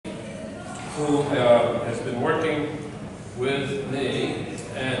who has been working with me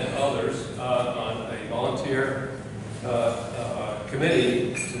and others on a volunteer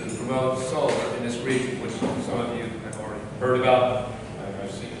committee to promote solar in this region, which some of you have already heard about.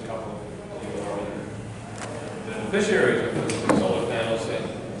 I've seen a couple of you are already beneficiaries of the solar panels that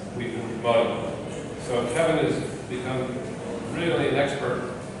we've been promoting. So Kevin has become really an expert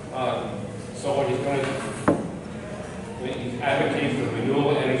on solar. He's advocating for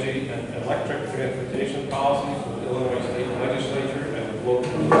renewable energy and electric transportation policies with the Illinois State Legislature and with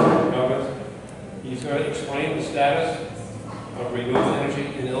local governments. He's going to explain the status of renewable energy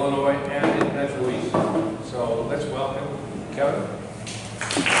in Illinois and in Metro East. So let's welcome Kevin.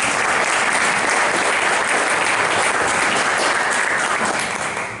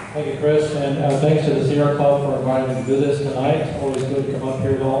 Thank you, Chris, and thanks to the Sierra Club for inviting me to do this tonight. It's always good to come up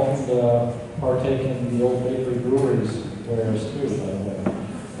here and partake in the old bakery breweries wares too, by the way.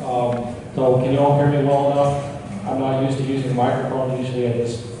 So can you all hear me well enough? I'm not used to using a microphone. Usually I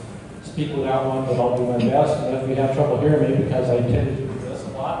just speak without one, but I'll do my best. And if you have trouble hearing me, because I tend to do this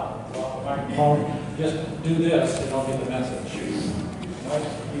a lot, off the microphone, just do this and I'll get the message. Might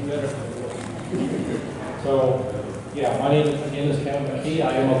be better for you. So, yeah, my name again is Kevin McKee.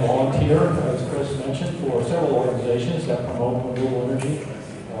 I am a volunteer, as Chris mentioned, for several organizations that promote renewable energy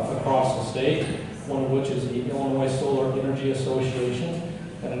across the state, one of which is the Illinois Solar Energy Association,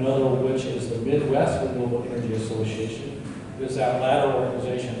 and another of which is the Midwest Renewable Energy Association. It is that latter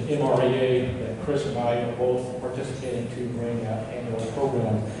organization, MREA, that Chris and I are both participating to bring that annual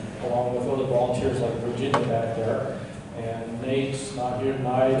program, along with other volunteers like Virginia back there, and Nate's not here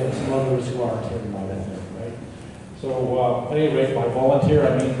tonight, and some others who aren't here tonight, I think. So at any rate, by volunteer,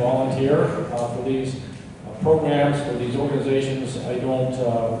 I mean volunteer for these programs, for these organizations. I don't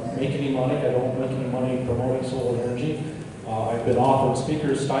make any money. I don't make any money promoting solar energy. I've been offered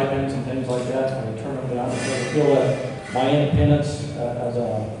speakers, stipends, and things like that. I turn them down because I feel that my independence as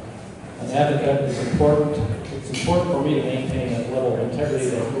an advocate is important. It's important for me to maintain a level of integrity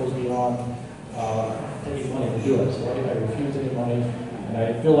that goes beyond taking money to do it. So I refuse any money. And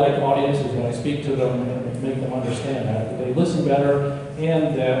I feel like audiences, when I speak to them, make them understand that they listen better,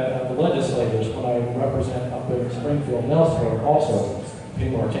 and that the legislators, when I represent up in Springfield and elsewhere, also pay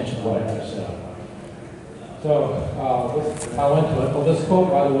more attention to what I have to say. So let's go into it. Well, this quote,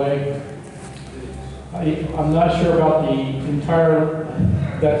 by the way, I'm not sure about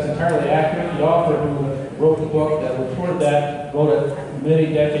that's entirely accurate. The author who wrote the book that reported that wrote it many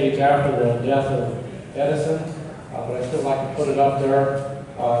decades after the death of Edison. But I still like to put it up there.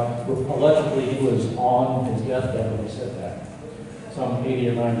 Allegedly, he was on his deathbed when he said that, some 80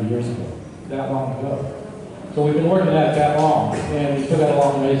 or 90 years ago, that long ago. So we've been working at it that long, and we still got a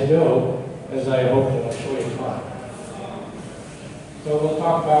long ways to go, as I hope that I'll show you tonight. So we'll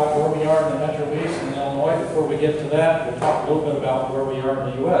talk about where we are in the Metro East and Illinois. Before we get to that, we'll talk a little bit about where we are in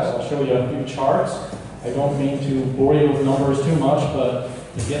the U.S. I'll show you a few charts. I don't mean to bore you with numbers too much, but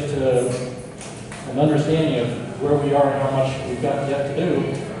to get to an understanding of where we are and how much we've got yet to do,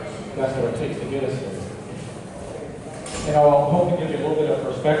 that's what it takes to get us there. And I'll hope to give you a little bit of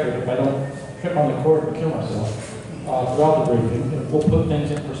perspective if I don't trip on the cord and kill myself throughout the briefing. And we'll put things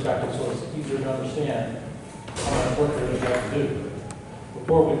in perspective so it's easier to understand how much work there is yet to do.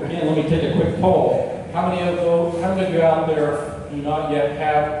 Before we begin, let me take a quick poll. How many of you out there do not yet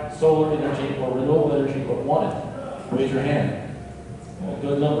have solar energy or renewable energy but want it? Raise your hand. A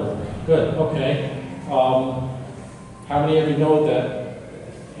good number. Good, okay. How many of you know that,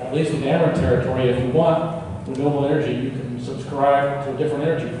 at least in the Ameren territory, if you want renewable energy, you can subscribe to a different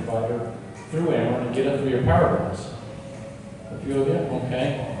energy provider through Ameren and get it through your power bills? A few of you?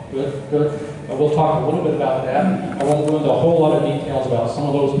 Okay, good, good. We'll talk a little bit about that. I won't go into a whole lot of details about some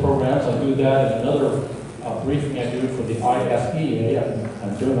of those programs. I'll do that in another briefing I do for the ISEA.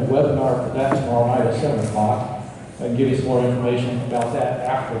 I'm doing a webinar for that tomorrow night at 7 o'clock. I can give you some more information about that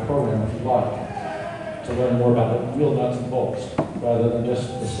after the program if you'd like, to learn more about the real nuts and bolts rather than just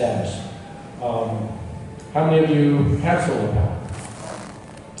the status. How many of you have solar power?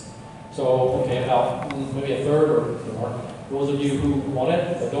 So, okay, about maybe a third or more. Those of you who want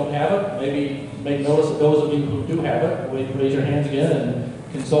it but don't have it, maybe make notice of those of you who do have it. Raise your hands again and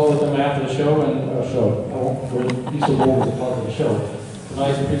consult with them after the show. I won't be so bold as a part of the show. It's a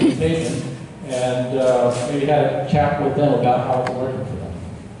nice presentation, and maybe had a chat with them about how it's working for them.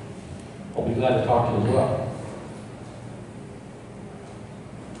 I'll be glad to talk to you as well.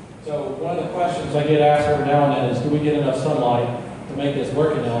 So one of the questions I get asked every now and then is, do we get enough sunlight to make this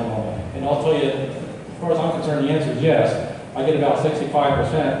work in Illinois? And I'll tell you, as far as I'm concerned, the answer is yes. I get about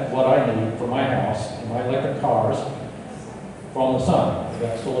 65% of what I need for my house and my electric cars from the sun.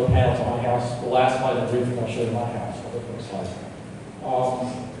 I've got solar panels on my house. The last slide I'm briefing, I'll show you my house. I'll look at the slide.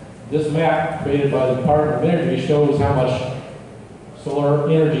 This map created by the Department of Energy shows how much solar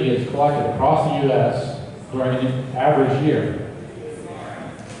energy is collected across the U.S. during an average year.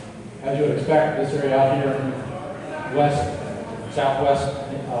 As you would expect, this area out here in southwest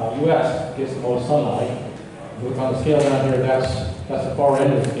U.S. gets the most sunlight. Look on the scale down here, that's the far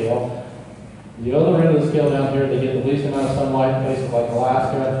end of the scale. The other end of the scale down here, they get the least amount of sunlight, places like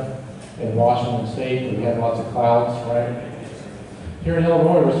Alaska and Washington State, where we have lots of clouds, right? Here in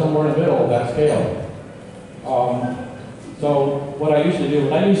Illinois, we're somewhere in the middle of that scale. So what I usually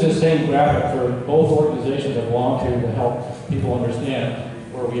do, I use this same graphic for both organizations I belong to help people understand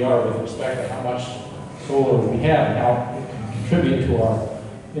where we are with respect to how much solar we have and how it can contribute to our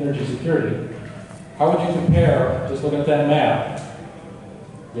energy security. How would you compare, just looking at that map,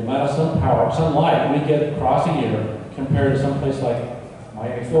 the amount of sunlight we get across a year compared to someplace like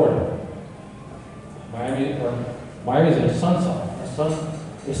Miami, Florida? Miami's in a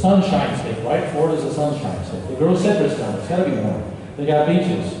sunshine state, right? Florida's a sunshine state. They grow citrus down there. It's got to be more. They got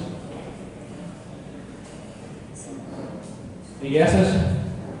beaches. Any guesses?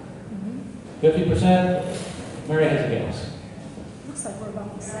 50%? Mary has a guess. Looks like we're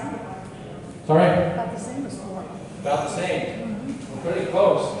about the same. Sorry? About the same as Florida. About the same. We're pretty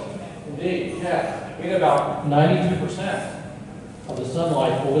close. Indeed, yeah. We get about 92% of the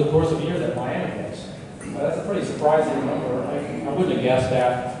sunlight over the course of a year that Miami gets. That's a pretty surprising number. I wouldn't have guessed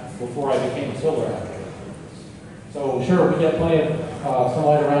that before I became a solar advocate. So sure, we get plenty of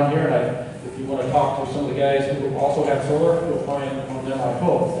sunlight around here, and if you want to talk to some of the guys who also have solar, you'll find from them, I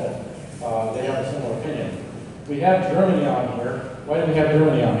hope, that they have a similar opinion. We have Germany on here. Why do we have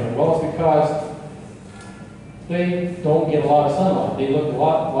Germany on here? Well, it's because they don't get a lot of sunlight. They look a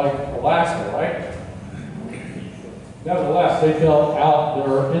lot like Alaska, right? Nevertheless, they built out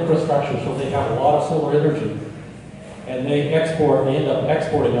their infrastructure so they have a lot of solar energy. And they end up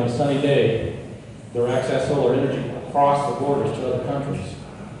exporting on a sunny day their excess solar energy across the borders to other countries.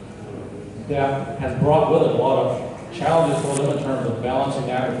 That has brought with it a lot of challenges for them in terms of balancing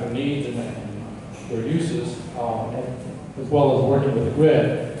that with their needs and their uses, as well as working with the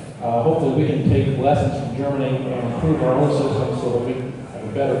grid. Hopefully we can take lessons from Germany and improve our own system so that we have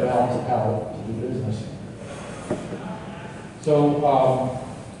a better balance of how to do business. So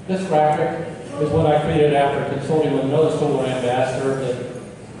this graphic is what I created after consulting with another solar ambassador that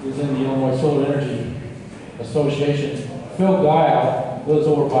is in the Illinois Solar Energy Association. Phil Guile lives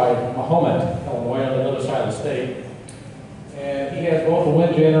over by Mahomet, Illinois, on the other side of the state. And he has both a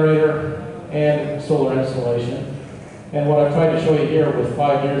wind generator and solar installation. And what I've tried to show you here with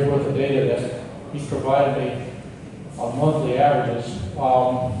 5 years worth of data that he's provided me on monthly averages,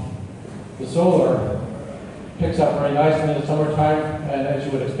 the solar picks up very nicely in the summertime, and as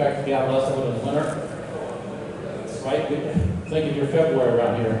you would expect to be out less of it in the winter. Right? Think of your February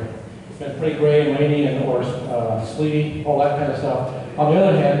around here. It's been pretty gray and rainy and or sleety, all that kind of stuff. On the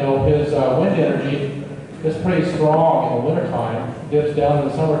other hand, though, his wind energy is pretty strong in the wintertime, dips down in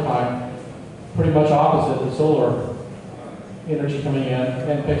the summertime, pretty much opposite the solar energy coming in,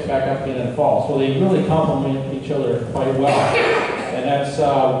 and picks back up again in the fall. So they really complement each other quite well. And that's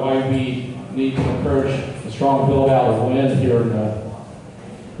why we need to encourage a strong build-out of wind here in the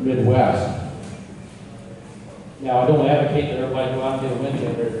Midwest. Now, I don't advocate that everybody go out and get a wind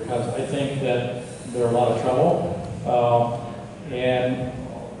generator because I think that they're a lot of trouble and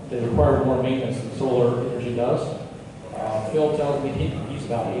they require more maintenance than solar energy does. Phil tells me he's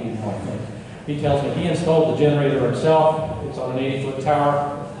about 80 now, I think. He tells me he installed the generator himself. It's on an 80-foot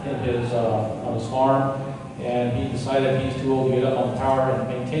tower in on his farm. And he decided he's too old to get up on the tower and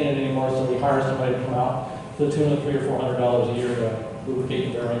maintain it anymore, so he hires somebody to come out to the tune of $300 or $400 a year to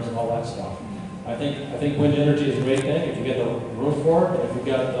lubricate the bearings and all that stuff. I think wind energy is a great thing if you get the room for it, and if you've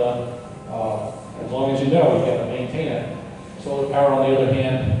got as long as you know, you've got to maintain it. Solar power, on the other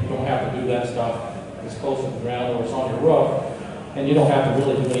hand, you don't have to do that stuff. It's close to the ground or it's on your roof, and you don't have to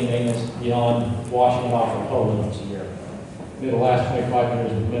really do any maintenance beyond washing it off the hose once a year. It'll last 25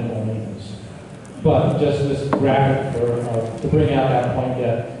 years with minimal maintenance. But just this graphic to bring out that point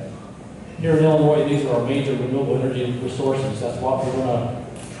that here in Illinois, these are our major renewable energy resources. That's what we're going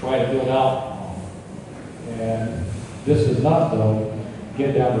to try to build out. And this does not, though,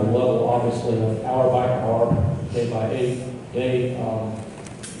 get down to the level, obviously, of hour by hour, day by day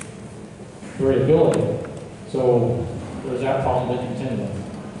variability. So there's that problem to contend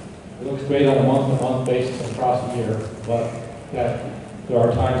with. It looks great on a month-to-month basis across the year, but there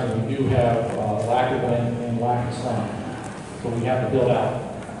are times when we do have lack of wind and lack of sun. So we have to build out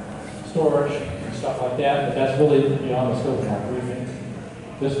storage and stuff like that, but that's really beyond the scope of our briefing.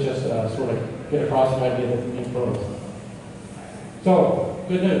 This just sort of get across the idea that we need both. So,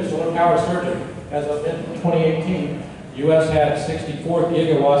 good news, solar power is surging. As of 2018, the U.S. had 64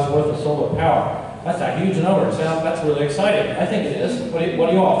 gigawatts worth of solar power. That's a huge number. That's really exciting. I think it is. What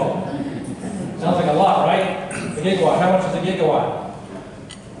do you all think? Sounds like a lot, right? A gigawatt. How much is a gigawatt?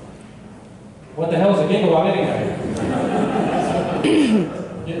 What the hell is a gigawatt anyway?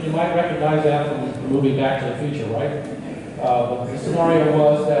 You might recognize that from the movie Back to the Future, right? But the scenario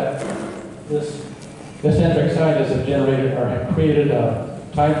was that this eccentric scientists have generated or have created a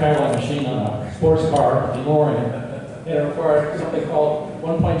time traveling machine on a sports car, DeLorean, and it required something called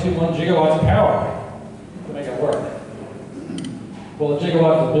 1.21 gigawatts of power to make it work. Well, a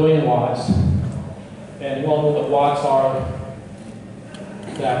gigawatt is a billion watts, and you all know that watts are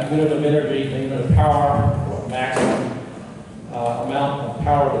that unit of energy, the unit of power, or maximum amount of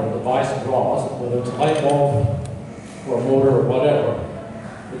power that a device draws, whether it's a light bulb or a motor or whatever.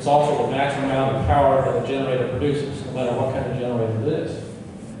 It's also the maximum amount of power that a generator produces, no matter what kind of generator it is.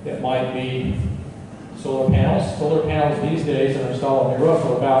 It might be solar panels. Solar panels these days that are installed on your roof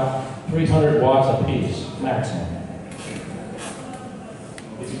are about 300 watts a piece, maximum.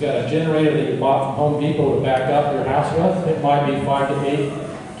 If you've got a generator that you bought from Home Depot to back up your house with, it might be 5 to 8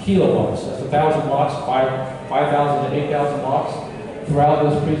 kilowatts. That's 1,000 watts, 5,000 to 8,000 watts. Throughout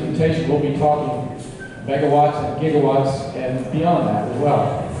this presentation, we'll be talking megawatts and gigawatts and beyond that as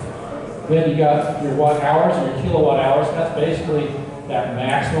well. Then you got your watt hours and your kilowatt hours. That's basically that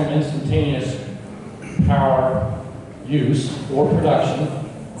maximum instantaneous power use or production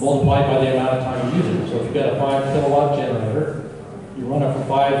multiplied by the amount of time you use it. So if you've got a 5 kilowatt generator, you run it for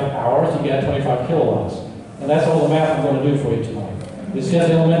 5 hours, you get 25 kilowatts. And that's all the math I'm going to do for you tonight. This is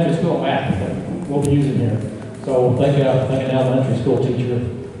elementary school math that we'll be using here. So thank an elementary school teacher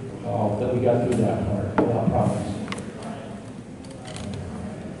that we got through that part without problems.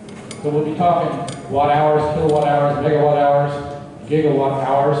 So we'll be talking watt hours, kilowatt hours, megawatt hours, gigawatt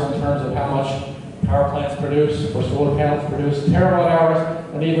hours in terms of how much power plants produce, or solar panels produce, terawatt hours,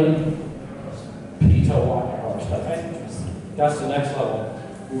 and even petawatt hours. That's the next level.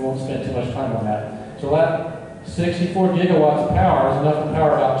 We won't spend too much time on that. So that 64 gigawatts of power is enough to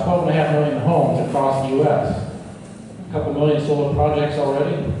power about 12.5 million homes across the U.S. A couple million solar projects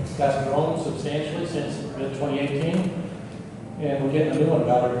already. That's grown substantially since mid-2018. And we're getting a new one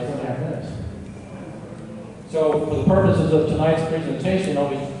about every 2.5 minutes. So for the purposes of tonight's presentation, I'll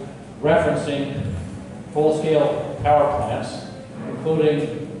be referencing full-scale power plants, including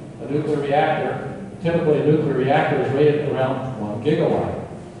a nuclear reactor. Typically, a nuclear reactor is rated around 1 gigawatt.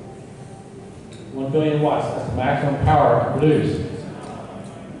 1 billion watts, that's the maximum power it can produce.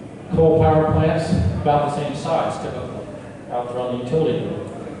 Coal power plants, about the same size, typically, out there on the utility grid.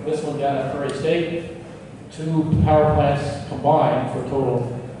 This one down at Prairie State, 2 power plants combined for a total of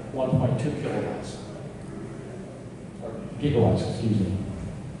 1.2 kilowatts. Or gigawatts, excuse me.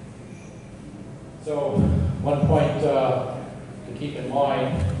 So, one point to keep in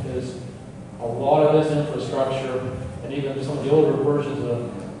mind is a lot of this infrastructure, and even some of the older versions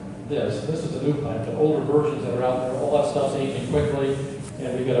of this is a new plant, but older versions that are out there, all that stuff's aging quickly,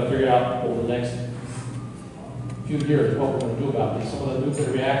 and we've got to figure out over the next few years what we're going to do about these. Some of the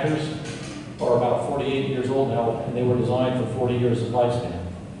nuclear reactors are about 48 years old now, and they were designed for 40 years of lifespan.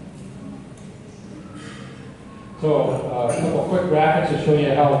 So, a couple quick graphics to show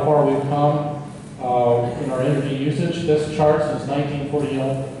you how far we've come in our energy usage. This chart since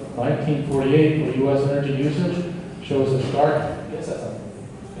 1948 for U.S. energy usage shows the start. I guess that's a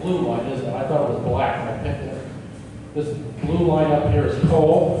blue line, isn't it? I thought it was black when I picked it. This blue line up here is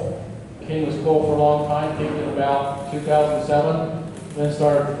coal. King was coal for a long time, peaked in about 2007, then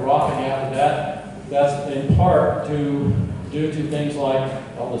started dropping after that. That's in part due to things like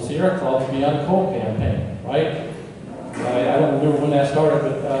the Sierra Club's Beyond Coal campaign, right? I don't remember when that started,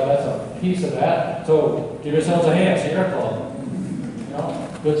 but that's a piece of that. So give yourselves a hand, Sierra Club. You know,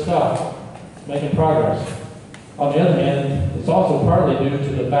 good stuff. Making progress. On the other hand, it's also partly due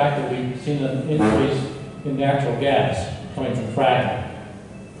to the fact that we've seen an increase in natural gas coming from fracking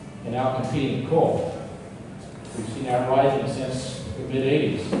and now competing with coal. We've seen that rising since the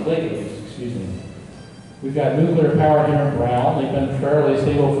mid-80s, late 80s, excuse me. We've got nuclear power here in Brown. They've been fairly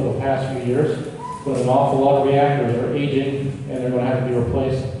stable for the past few years, but an awful lot of reactors are aging and they're going to have to be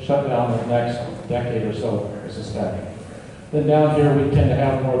replaced, shut down in the next decade or so, I suspect. Then down here we tend to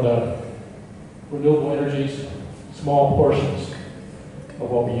have more of the renewable energies, small portions of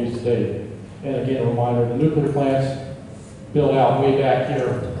what we use today. And again, a reminder, the nuclear plants built out way back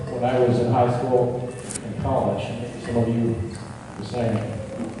here when I was in high school and college. Some of you the same.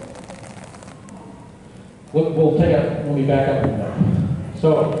 We'll take a, let me back up a minute.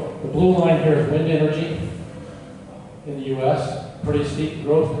 So the blue line here is wind energy in the U.S. Pretty steep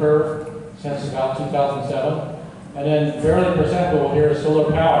growth curve since about 2007. And then fairly perceptible here is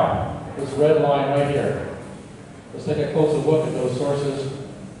solar power, this red line right here. Let's take a closer look at those sources.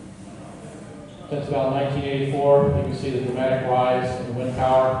 Since about 1984, you can see the dramatic rise in wind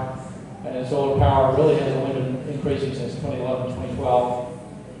power. And then solar power really has only been increasing since 2011, 2012.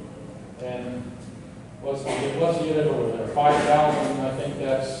 And what's the unit over there? 5,000, I think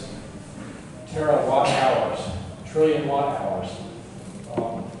that's terawatt hours, trillion watt hours.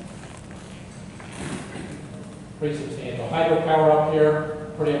 Pretty substantial. Hydropower up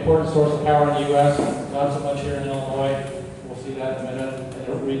here, pretty important source of power in the U.S., not so much here in Illinois. We'll see that in a minute.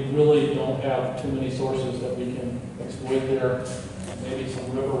 And we really don't have too many sources that we can exploit there. Maybe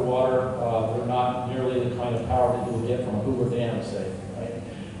some river water, they're not nearly the kind of power that you'll get from a Hoover Dam, say. Right?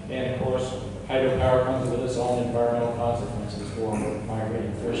 And of course, hydropower comes with its own environmental consequences for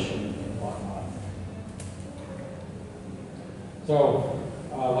migrating fish and whatnot. So,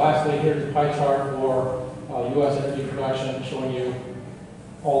 lastly, here's the pie chart for U.S. energy production, showing you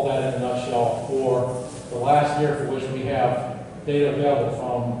all that in a nutshell for the last year for which we have data available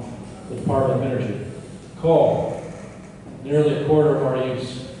from the Department of Energy. Coal, nearly a quarter of our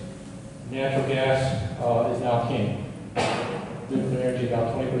use. Natural gas is now king. Nuclear energy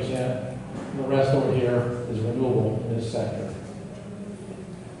about 20%. The rest over here is renewable in this sector.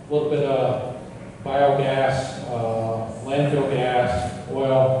 A little bit of biogas, landfill gas,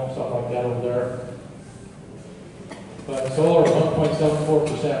 oil, stuff like that over there. But solar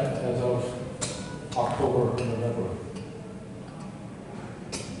 1.74% as of October and November.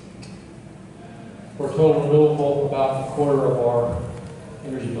 For total renewable, about a quarter of our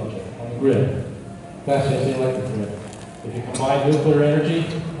energy budget on the grid. That's just the electric grid. If you combine nuclear energy,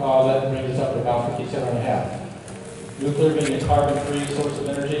 that brings us up to about 57.5. Nuclear being a carbon-free source of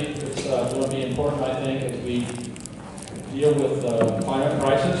energy, it's going to be important, I think, as we deal with the climate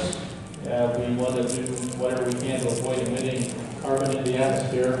crisis. We want to do whatever we can to avoid emitting carbon into the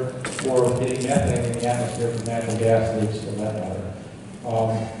atmosphere or getting methane in the atmosphere from natural gas leaks for that matter.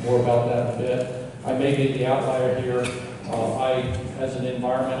 More about that in a bit. I may be the outlier here. I, as an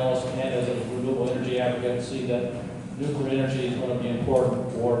environmentalist and as a renewable energy advocate, see that nuclear energy is going to be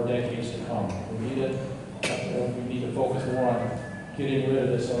important for decades to come. We need it. We need to focus more on getting rid of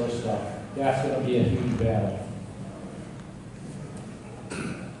this other stuff. That's going to be a huge battle.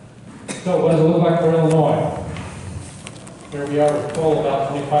 So what does it look like for Illinois? Here we are with coal about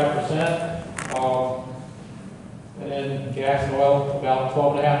 25%, and then gas and oil about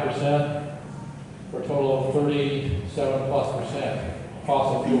 12.5%, for a total of 37+%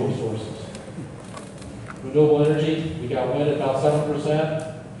 fossil fuel sources. Renewable energy, we got wind at about 7%.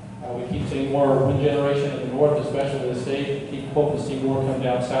 We keep seeing more wind generation in the north, especially the state. Keep hoping to see more come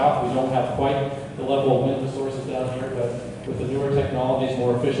down south. We don't have quite the level of wind resources down here, but with the newer technologies,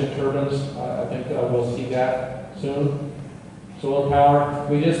 more efficient turbines, I think we'll see that soon. Solar power,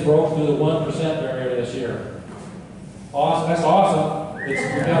 we just broke through the 1% barrier this year. Awesome, that's awesome.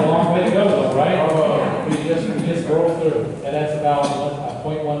 We've got a long way to go though, right? We just broke through, and that's about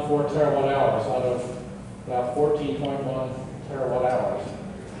 0.14 terawatt hours out of about 14.1 terawatt hours.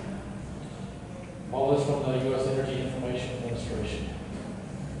 All this from the U.S. Energy Information Administration.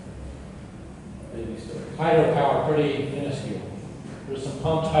 Hydropower, pretty minuscule. There's some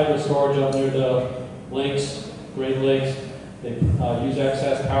pumped hydro storage up near the lakes, Great Lakes. They use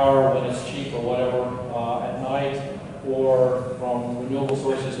excess power when it's cheap or whatever at night, or from renewable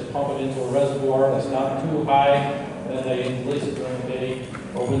sources to pump it into a reservoir that's not too high, and then they release it during the day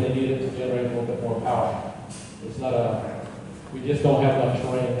or when they need it to generate a little bit more power. It's not we just don't have enough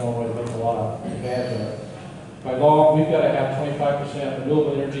terrain in Illinois to make a lot of advantage of it. By law, we've got to have 25%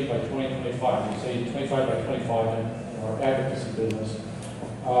 renewable energy by 2025. We say 25 by 25 in our advocacy business.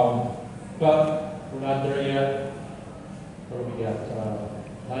 But we're not there yet. What do we got?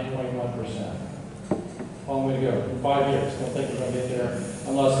 9.1%. Long way to go. In 5 years. Don't think we're going to get there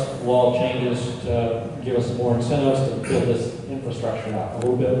unless law changes to give us more incentives to build this infrastructure out. A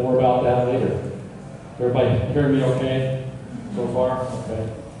little bit more about that later. Everybody hearing me okay so far? Okay.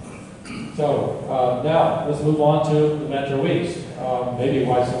 So now let's move on to the Metro East. Maybe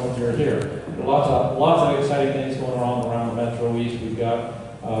why some of you are here. There are lots of exciting things going on around the Metro East. We've got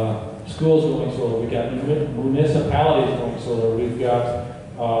schools going solar. We've got municipalities going solar. We've got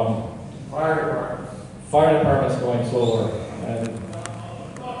fire departments going solar, and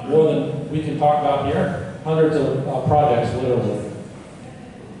more than we can talk about here. Hundreds of projects, literally.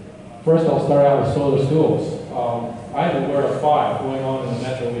 First, I'll start out with solar schools. I'm aware of 5 going on in the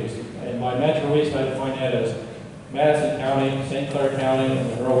Metro East. And by Metro East, I define that as Madison County, St. Clair County, and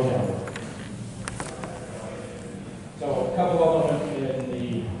Monroe County. So a couple of them in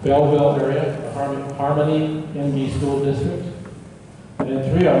the Belleville area, the Harmony MD School District, and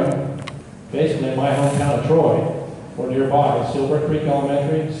then 3 of them basically in my hometown of Troy, or nearby, Silver Creek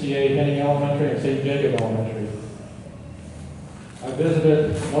Elementary, C.A. Henning Elementary, and St. Jacob Elementary. I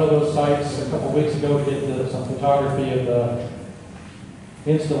visited one of those sites a couple weeks ago to get some photography of the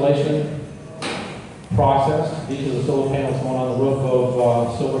installation process. These are the solar panels going on the roof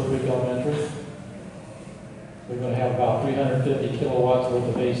of Silver Creek Elementary. We're going to have about 350 kilowatts worth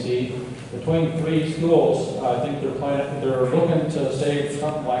of AC. Between 3 schools, I think they're looking to save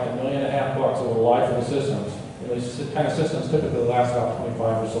something like $1.5 million over the life of the systems. These kind of systems typically last about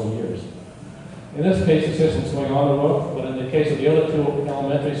 25 or so years. In this case, the system's going on the roof, but in the case of the other 2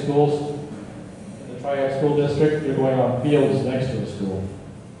 elementary schools, in the Triad School District, they're going on fields next to the school.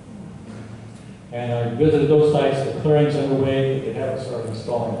 And I visited those sites, the clearing's underway, but they haven't started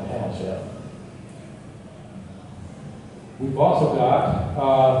installing the panels yet. We've also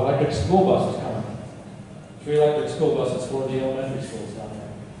got electric school buses coming. 3 electric school buses for the elementary schools down there.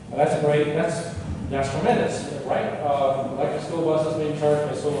 Now that's tremendous, right? Electric school buses being charged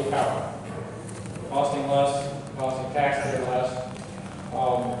by solar power. Costing less, costing taxpayers less,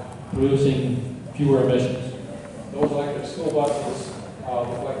 producing fewer emissions. Those electric school buses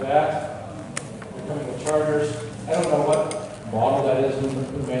look like that. They're coming with chargers. I don't know what model that is, who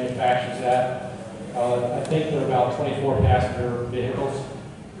manufactures that. I think they're about 24 passenger vehicles.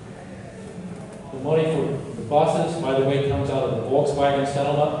 The money for the buses, by the way, comes out of the Volkswagen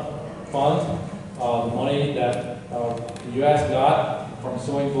settlement fund. The money that the U.S. got from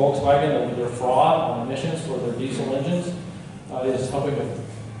suing Volkswagen over their fraud on emissions for their diesel engines is helping to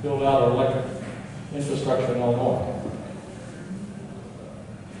build out our electric infrastructure in Illinois.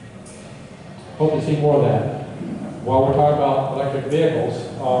 Hope to see more of that. While we're talking about electric vehicles,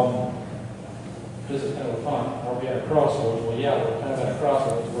 this is kind of fun. Are we at a crossroads? Well, yeah, we're kind of at a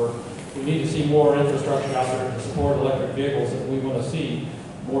crossroads where we need to see more infrastructure out there to support electric vehicles if we want to see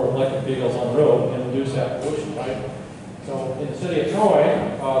more electric vehicles on the road and reduce that pollution, right? So in the city of Troy,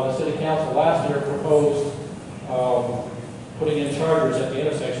 the city council last year proposed putting in chargers at the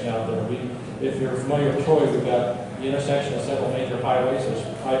intersection out there. If you're familiar with Troy, we've got the intersection of several major highways. There's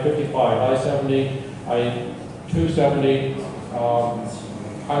I-55, I-70, I-270,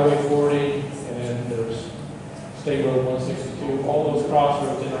 Highway 40, and then there's State Road 162. All those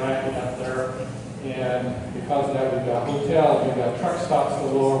crossroads interacting up there. And because of that, we've got hotels, we've got truck stops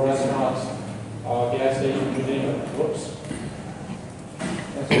galore, restaurants, gas stations, you name it. Whoops.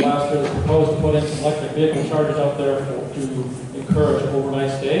 And so last year, it was proposed to put in some electric vehicle chargers up there to encourage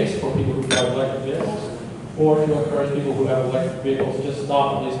overnight stays for people who drive electric vehicles, or to encourage people who have electric vehicles to just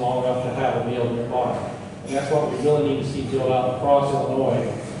stop at least long enough to have a meal nearby. And that's what we really need to see built out across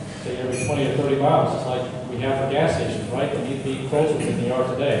Illinois, say every 20 or 30 miles, just like we have for gas stations, right? They need to be closer than they are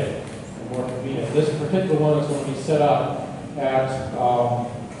today. More convenient. This particular one is going to be set up at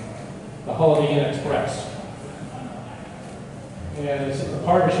the Holiday Inn Express. And it's a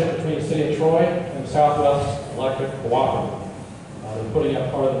partnership between the city of Troy and Southwest Electric Cooperative. They're putting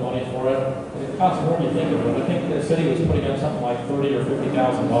up part of the money for it. And it costs more than you think of it. I think the city was putting up something like $30,000 or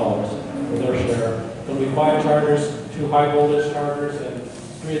 $50,000 for their share. There'll be 5 chargers, 2 high voltage chargers, and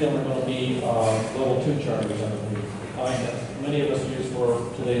 3 of them are going to be level 2 chargers, I believe. That many of us use for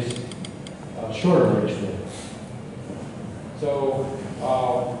today's shorter range vehicles. So,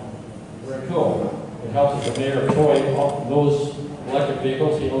 very cool. It helps with the mayor of Troy, those electric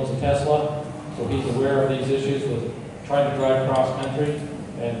vehicles. He owns a Tesla, so he's aware of these issues with trying to drive cross country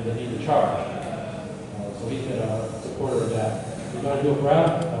and the need to charge. So he's been a supporter of that. We're going to do a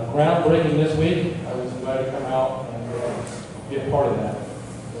groundbreaking this week. I was invited to come out and be a part of that.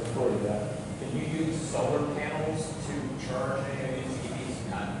 Can you use solar panels to charge any of these EVs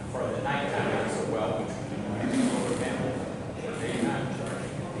for the nighttime not so well, which would be solar panels for daytime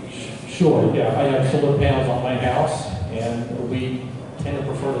charging? Sure, yeah. I have solar panels on my house, and we tend to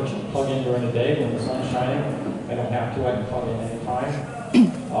prefer to plug in during the day when the sun's shining. I don't have to, I can plug in any time.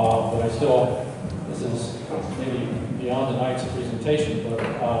 But I still, this is maybe beyond tonight's presentation, but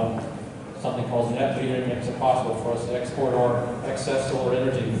something called net metering makes it possible for us to export our excess solar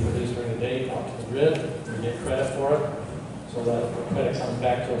energy we produce during the day out to the grid. We get credit for it, so that the credit comes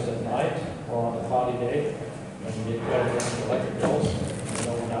back to us at night or on a cloudy day, and we get credit for the electric bills. You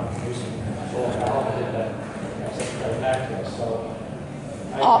know, we're not producing solar power, we get that excess credit back to us. So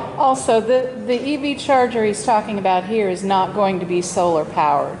also, the EV charger he's talking about here is not going to be solar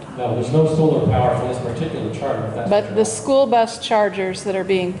powered. no, there's no solar power for this particular charger. If that's But the school bus chargers that are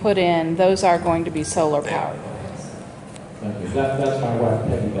being put in, those are going to be solar powered. That's my wife,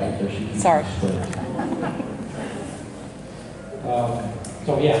 Peggy, back there. She keeps Sorry. it straight.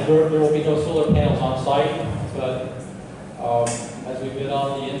 So yeah, there will be no solar panels on site, but as we've been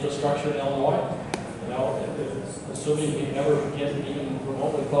on the infrastructure in Illinois, you know, assuming we never get even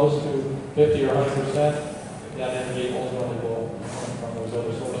remotely close to 50 or 100%, that energy ultimately will come from those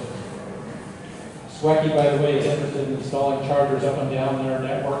other sources. Swecky, by the way, is interested in installing chargers up and down their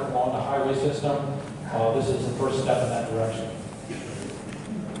network along the highway system. This is the first step in that direction.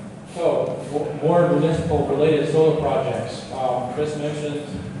 So, more municipal-related solar projects. Chris mentioned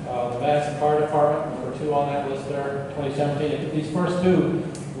the Madison Fire Department, number 2 on that list there, 2017. These first 2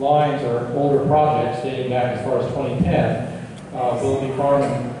 lines are older projects dating back as far as 2010. Willoughby Farm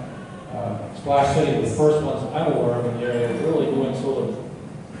and Splash City were the first ones I'm aware of in the area really doing solar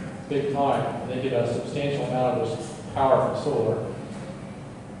big time. They get a substantial amount of this power from solar.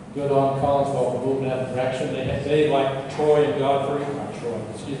 Good on Collinsville for moving that direction. They like Troy and Godfrey, not Troy,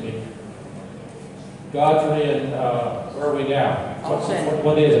 excuse me. Godfrey and where are we now?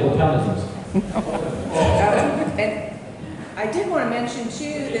 What is it? What town is this? And I did want to mention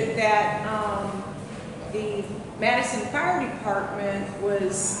too that the Madison Fire Department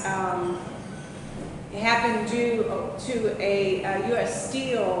was happened due to a U.S.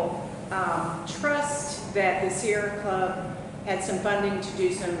 Steel trust that the Sierra Club had some funding to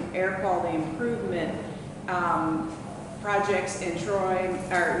do some air quality improvement projects in Troy,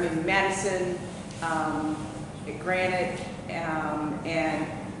 or in Madison, Granite, and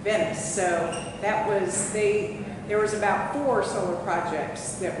Venice. So that was, there was about 4 solar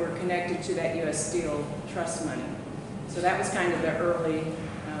projects that were connected to that U.S. Steel trust money. So that was kind of the early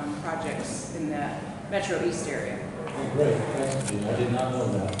projects in the Metro East area. Oh, great, thanks, Gene. I did not know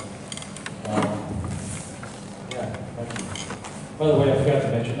that. Yeah, thank you. By the way, I forgot to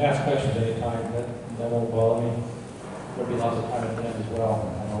mention, ask questions anytime. That won't bother me. There'll be lots of time at the end as well,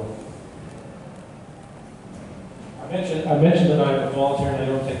 I hope. I mentioned that I'm a volunteer and I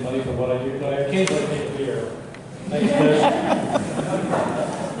don't take money for what I do, but I occasionally take a beer. Thanks, Chris.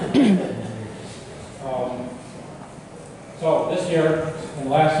 So this year and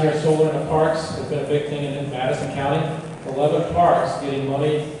last year, solar in the parks has been a big thing in Madison County. 11 parks getting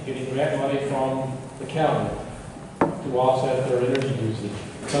grant money from the county to offset their energy usage.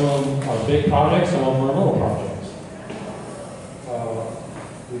 Some of them are big projects, some of them are little projects.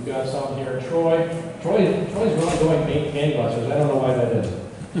 We've got some here in Troy. Troy's really going gangbusters. I don't know why that is.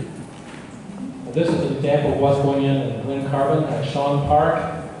 Well, this is an example of what's going in Glen Carbon at Shawn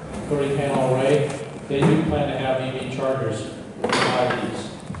Park, 30 panel array. They do plan to have EV chargers by these.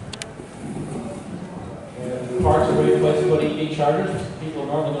 And parks are a great place to put EV chargers. People are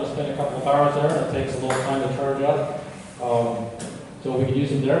normally going to spend a couple of hours there, and it takes a little time to charge up. So we can use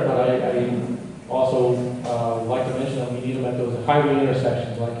them there, but I also like to mention that we need them at those highway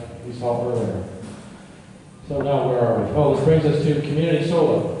intersections like we saw earlier. So now where are we? Oh, this brings us to community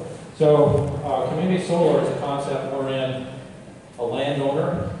solar. So community solar is a concept wherein a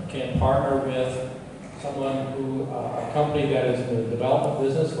landowner can partner with someone who, a company that is in the development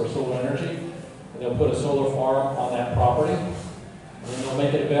business for solar energy, and they'll put a solar farm on that property, and then they'll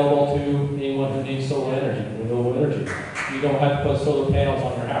make it available to anyone who needs solar energy, renewable energy. You don't have to put solar panels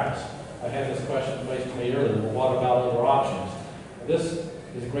on your house. I had this question placed to me earlier, well, what about other options? This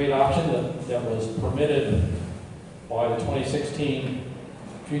is a great option that was permitted by the 2016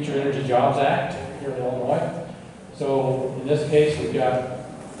 Future Energy Jobs Act here in Illinois. So in this case, we've got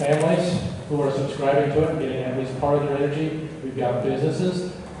families who are subscribing to it, getting at least part of their energy. We've got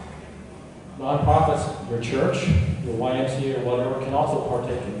businesses, nonprofits, your church, your YMCA or whatever can also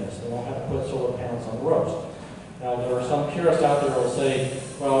partake in this. They won't have to put solar panels on the roofs. Now, there are some purists out there who will say,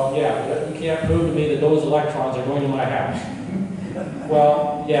 well, yeah, you can't prove to me that those electrons are going to my house.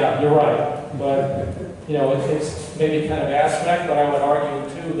 Well, yeah, you're right. But, you know, it's maybe kind of abstract, but I would argue,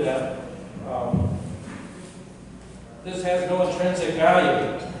 too, that this has no intrinsic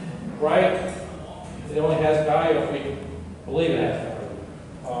value, right? It only has value if we believe it has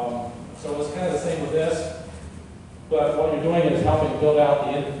value. So it's kind of the same with this, but what you're doing is helping build out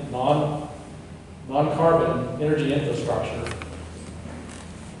the non-carbon energy infrastructure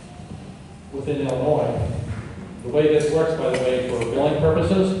within Illinois. The way this works, by the way, for billing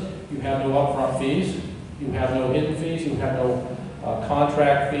purposes, you have no upfront fees, you have no hidden fees, you have no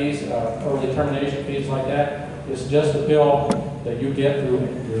contract fees, early termination fees like that. It's just the bill that you get through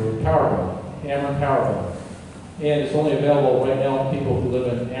your power bill, Ameren power bill. And it's only available right now to people who live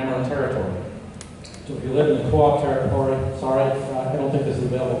in Ameren territory. So if you live in the co-op territory, sorry, I don't think this is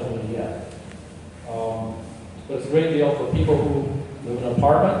available to you yet. But it's a great deal for people who live in an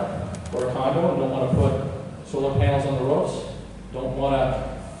apartment or a condo and don't want to put solar panels on the roofs. don't want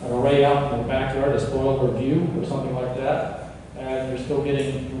an array out in the backyard to spoil their view or something like that, and you're still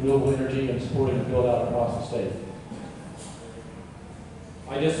getting renewable energy and supporting the build out across the state.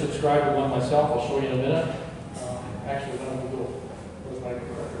 I just subscribed to one myself. I'll show you in a minute. Actually, let me go. Where's my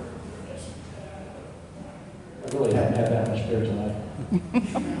director? I really haven't had that much beer tonight.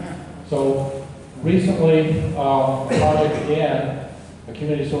 So recently, a project began, a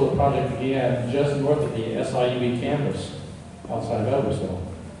community solar project began just north of the SIUE campus outside of Edwardsville.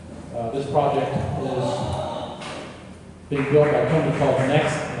 This project is being built by a company called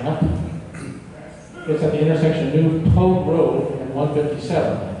Next. It's at the intersection of New Pogue Road and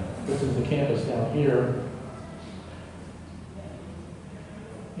 157. This is the campus down here.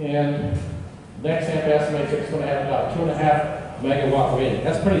 And Next estimates it's going to have about 2.5 megawatt rating.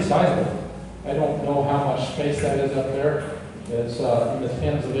 That's pretty sizable. I don't know how much space that is up there. It's in the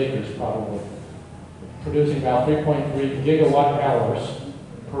tens of acres probably. Producing about 3.3 gigawatt hours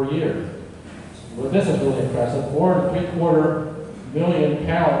per year. Well, this is really impressive. 4.75 million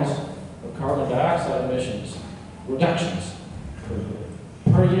pounds of carbon dioxide emissions reductions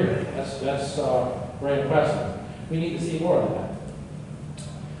per year. That's very impressive. We need to see more of that.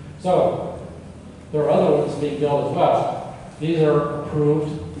 So there are other ones being built as well. These are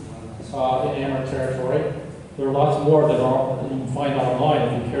approved in Ameren territory. There are lots more that you can find online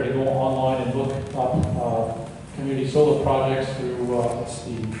if you care to go online and look up community solar projects through the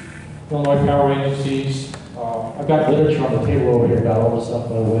Illinois Power Agencies. I've got literature on the table over here about all this stuff,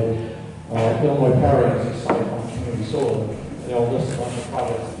 by the way. Illinois Power Agency site on community solar. They'll list a bunch of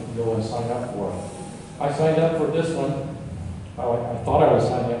projects that you can go and sign up for. I signed up for this one. I thought I was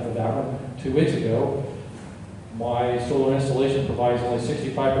signing up for that one 2 weeks ago. My solar installation provides only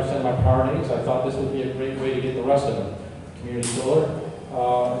 65% of my power needs. I thought this would be a great way to get the rest of it. Community solar.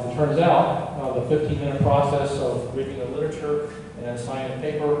 As it turns out, the 15-minute process of reading the literature and then signing a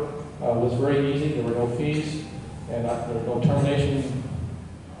paper was very easy. There were no fees, and there were no termination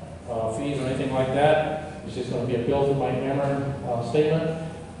fees or anything like that. It's just going to be a bill to my Ameren statement,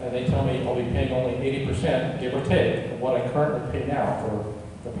 and they tell me I'll be paying only 80%, give or take, of what I currently pay now for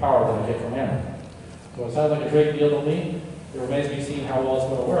the power that I get from Ameren. So it sounds like a great deal to me. It remains to be seen how well it's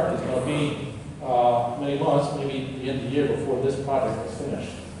going to work. It's going to be many months, maybe the end of the year before this project is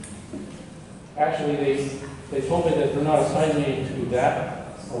finished. Actually, they told me that they're not assigning me to that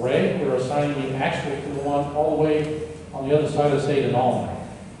array. They're assigning me actually to the one all the way on the other side of the state in Alma.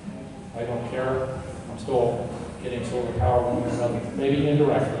 I don't care. I'm still getting solar power one way or another, maybe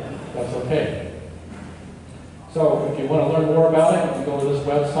indirectly. That's okay. So if you want to learn more about it, you can go to this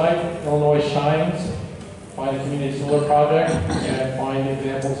website, Illinois Shines, find a community solar project, and find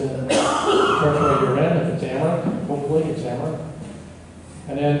examples in the territory you're in, if it's Ameren. Hopefully it's Ameren.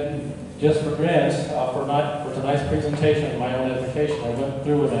 And then, just for grants, for tonight's presentation, my own education, I went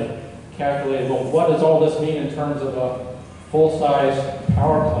through and I calculated, well, what does all this mean in terms of a full-size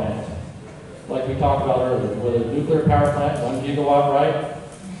power plant, like we talked about earlier, with a nuclear power plant, 1 gigawatt, right?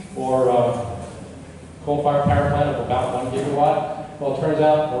 Or coal-fired power plant of about 1 gigawatt. Well, it turns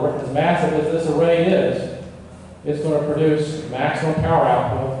out, as massive as this array is, it's going to produce maximum power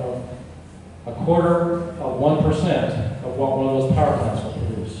output of 1/4% of what one of those power plants will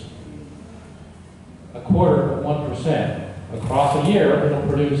produce. 1/4%. Across a year, it'll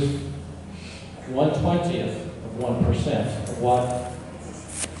produce 1/20th of 1% of what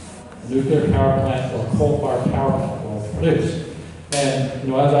a nuclear power plant or coal-fired power plant will produce. And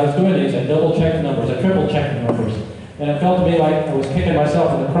as I was doing these, I double-checked the numbers, I triple-checked the numbers, and it felt to me like I was kicking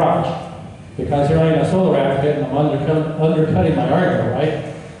myself in the crotch, because here I am a solar advocate and I'm undercutting my argument, right?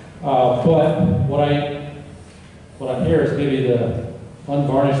 But what I'm here is to give you the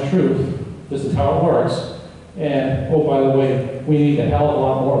unvarnished truth. This is how it works. And oh, by the way, we need a hell of a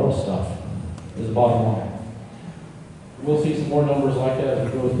lot more of this stuff. Is the bottom line. We'll see some more numbers like that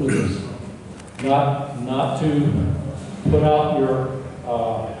as we go through this. Not to put out your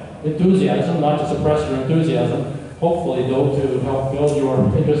enthusiasm, not to suppress your enthusiasm, hopefully though to help build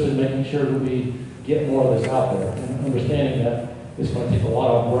your interest in making sure that we get more of this out there, and understanding that it's going to take a lot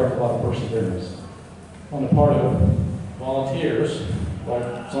of work, a lot of perseverance on the part of volunteers, like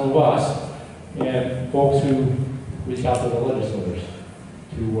some of us, and folks who reach out to the legislators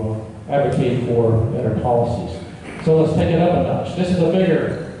to advocate for better policies. So let's take it up a notch. This is a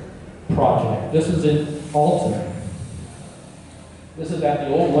bigger project. This is in Alton. This is at the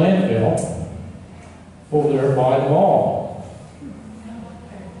old landfill over there by the mall.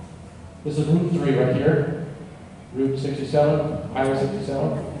 This is Route 3 right here. Route 67, Highway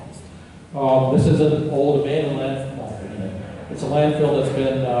 67. This is an old abandoned landfill. It's a landfill that's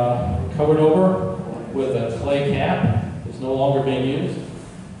been covered over with a clay cap. It's no longer being used.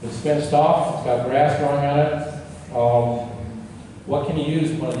 It's fenced off, it's got grass growing on it. What can you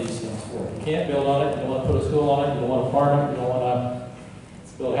use one of these things for? You can't build on it, you don't want to put a school on it, you don't want to farm it, you don't want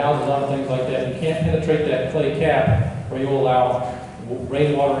to build houses on it, things like that. You can't penetrate that clay cap where you allow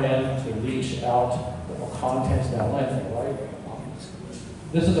rainwater in to leach out the contents of that landfill, right?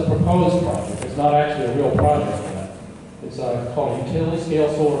 This is a proposed project. It's not actually a real project yet. It's called a utility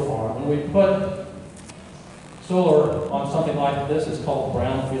scale solar farm. When we put solar on something like this, it's called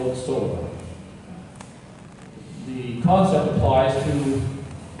brownfield solar. The concept applies to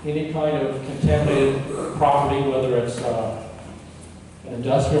any kind of contaminated property, whether it's an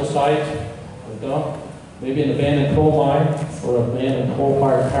industrial site, a dump, maybe an abandoned coal mine, or an abandoned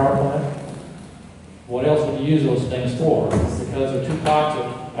coal-fired power plant. What else would you use those things for? Because they're too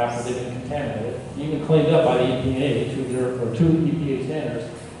toxic after they've been contaminated, even cleaned up by the EPA to EPA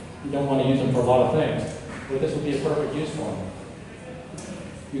standards. You don't want to use them for a lot of things, but this would be a perfect use for them.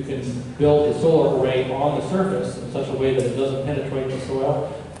 You can build the solar array on the surface in such a way that it doesn't penetrate the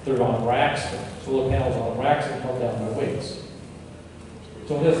soil. They're on racks, solar panels on racks that held down by weights.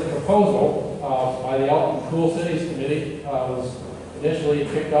 So this proposal by the Elton Cool Cities Committee was initially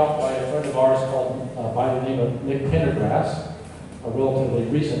kicked off by a friend of ours called by the name of Nick Pendergrass, a relatively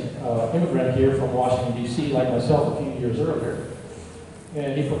recent immigrant here from Washington, D.C., like myself a few years earlier.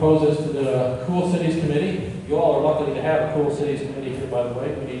 And he proposes to the Cool Cities Committee. You all are lucky to have a Cool Cities Committee here, by the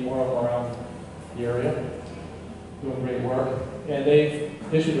way. We need more of them around the area, doing great work. And they've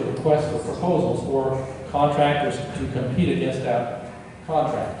issued a request for proposals for contractors to compete against that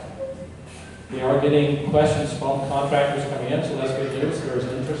contract. They are getting questions from contractors coming in, so that's good news. There's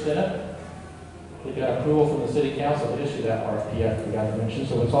interest in it. They got approval from the city council to issue that RFP, I forgot to mention,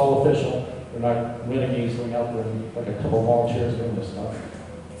 so it's all official. They're not renegades going out there and like a couple of volunteers doing this stuff.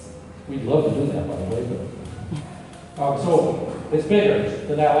 We'd love to do that, by the way, but so it's bigger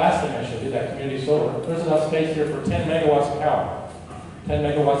than that last thing I showed you, that community solar. There's enough space here for 10 megawatts of power. 10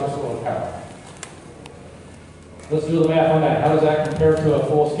 megawatts of solar power. Let's do the math on that. How does that compare to a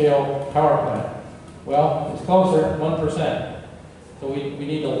full-scale power plant? Well, it's closer, 1%. So we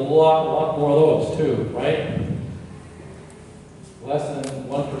need a lot more of those too, right? Less than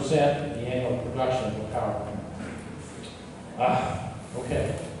 1% of the annual production of a power plant.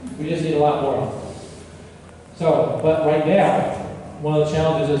 Okay. We just need a lot more of them. So, but right now, one of the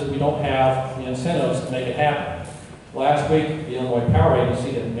challenges is we don't have the incentives to make it happen. Last week, the Illinois Power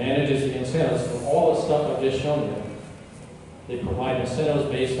Agency that manages the incentives for all the stuff I've just shown you, they provide incentives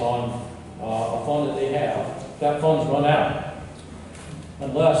based on a fund that they have. That fund's run out.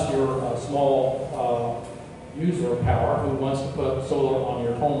 Unless you're a small user of power who wants to put solar on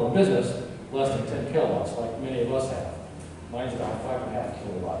your home or business, less than 10 kilowatts, like many of us have. Mine's about 5.5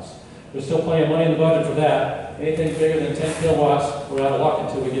 kilowatts. There's still plenty of money in the budget for that. Anything bigger than 10 kilowatts, we're out of luck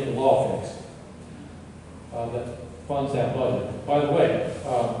until we get the law fixed. That funds that budget. By the way,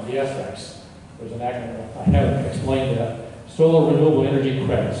 the SX, there's an acronym, I haven't explained that. Solar Renewable Energy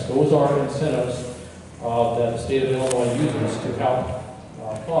Credits. Those are incentives that the state of Illinois uses to help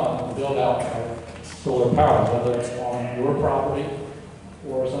fund and build out solar power, whether it's on your property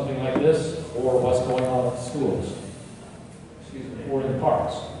or something like this, or what's going on at schools, or in the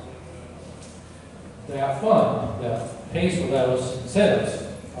parks. That fund that pays for those incentives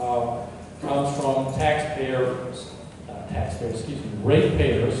comes from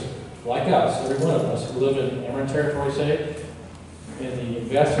ratepayers like us, every one of us who live in Ameren Territory, say, in the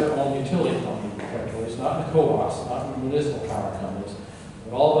investor-owned utility company territories, not in the co-ops, not in the municipal power companies,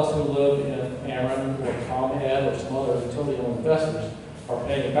 but all of us who live in Ameren or ComEd or some other utility-owned investors are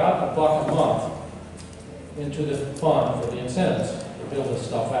paying about $1 a month into the fund for the incentives to build this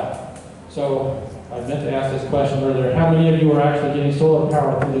stuff out. So I meant to ask this question earlier, how many of you are actually getting solar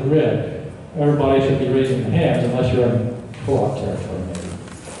power through the grid? Everybody should be raising their hands unless you're in co-op territory maybe.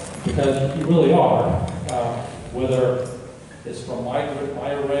 Because you really are, whether it's from my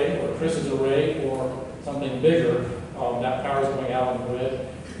array or Chris's array or something bigger, that power is going out on the grid.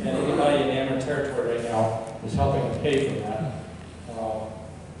 And anybody in Ameren territory right now is helping to pay for that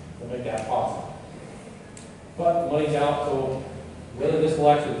to make that possible. But money's out, so whether this will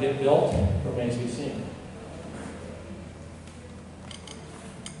actually get built remains to be seen.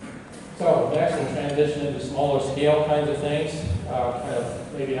 So next we'll transition into smaller scale kinds of things. Kind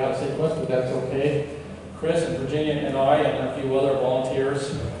of maybe out of sequence, but that's okay. Chris and Virginia and I and a few other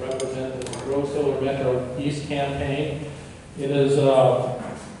volunteers represent the Grow Solar Metro East campaign. It is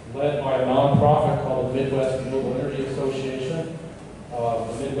led by a nonprofit called the Midwest Renewable Energy Association.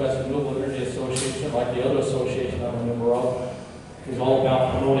 The Midwest Renewable Energy Association, like the other association I'm a member of, is all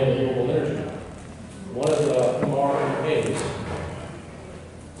about promoting renewable energy. one of the MRA's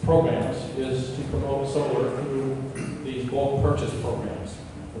programs is to promote solar through these bulk purchase programs.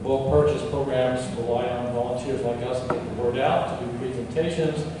 The bulk purchase programs rely on volunteers like us to get the word out, to do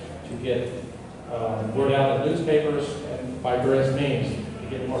presentations, to get word out in newspapers, and by various means to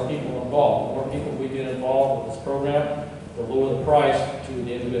get more people involved. The more people we get involved with this program, the lower the price to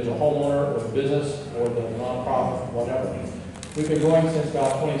the individual homeowner or the business or the nonprofit, whatever. We've been going since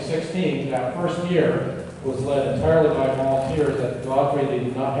about 2016. That first year was led entirely by volunteers. At Godfrey, they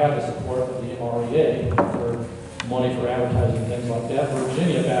did not have the support of the MREA for money for advertising and things like that.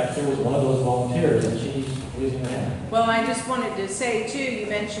 Virginia back here was one of those volunteers, and she's raising her hand. Well, I just wanted to say too, you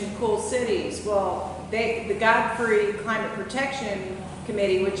mentioned cool cities. Well, the Godfrey Climate Protection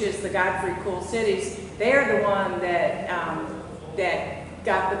Committee, which is the Godfrey Cool Cities, they're the one that that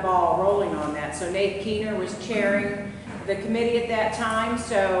got the ball rolling on that. So Nate Keener was chairing the committee at that time.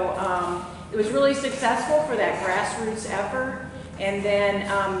 So it was really successful for that grassroots effort. And then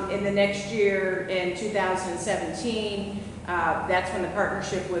in the next year, in 2017, that's when the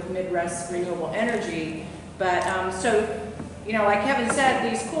partnership with Midwest Renewable Energy. But so, you know, like Kevin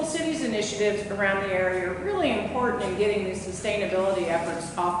said, these cool cities initiatives around the area are really important in getting these sustainability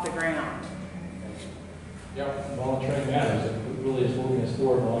efforts off the ground. Yep, volunteering matters. It really is moving us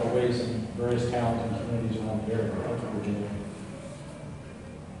forward in a lot of ways in various towns and communities around the area of Virginia.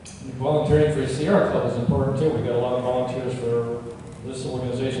 Volunteering for Sierra Club is important too. We've got a lot of volunteers for this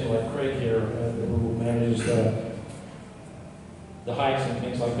organization like Craig here who manages the hikes and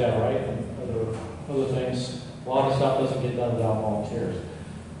things like that, right? And other things. A lot of stuff doesn't get done without volunteers.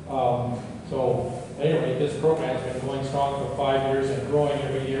 So at any rate, this program has been going strong for 5 years and growing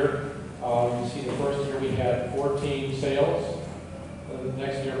every year. You see the first year we had 14 sales. The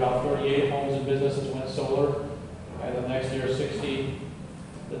next year about 38 homes and businesses went solar. And the next year 60.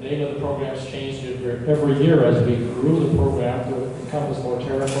 The name of the program's changed every year as we grew the program to encompass more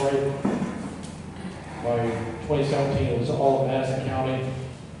territory. By 2017 it was all of Madison County,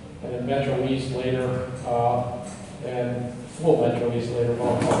 and then Metro East later, and full Metro East later,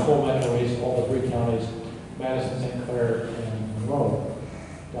 full Metro East, all the 3 counties, Madison, St. Clair, and Monroe,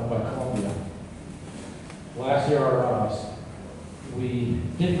 down by Columbia. Last year we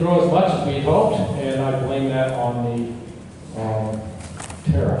didn't grow as much as we had hoped, and I blame that on the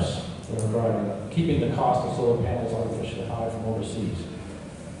tariffs that are driving it, keeping the cost of solar panels artificially high from overseas.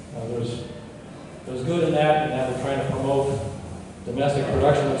 There's good in that we're trying to promote domestic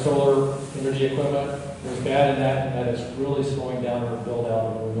production of solar energy equipment. There's bad in that it's really slowing down our build out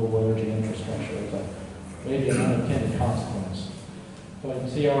of renewable energy infrastructure. It's maybe an unintended consequence. So you can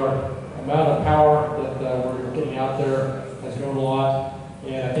see our amount of power that we're getting out there has grown a lot.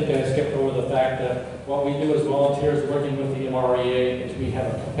 And I think I skipped over the fact that what we do as volunteers working with the MREA is we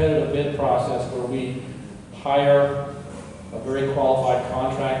have a competitive bid process where we hire a very qualified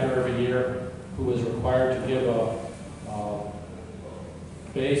contractor every year who is required to give a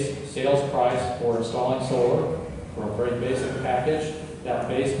base sales price for installing solar for a very basic package. That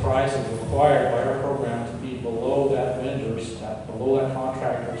base price is required by our program to be below that vendor's, below that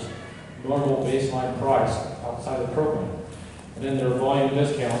contractor's normal baseline price outside the program. And then there are volume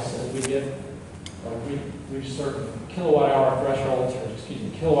discounts as we get reach certain kilowatt thresholds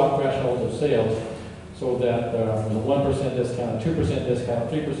of sales, so that there's a 1% discount, a 2%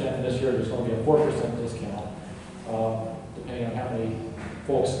 discount, 3%, and this year there's going to be a 4% discount, depending on how many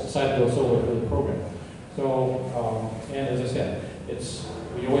folks decide to go solar for the program. So, and as I said,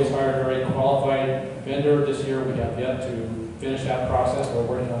 we always hire a very qualified vendor. This year we have yet to finish that process. We're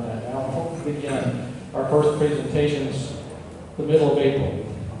working on that now. Hopefully begin our first presentations the middle of April.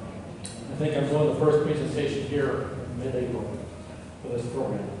 I think I'm doing the first presentation here in mid-April for this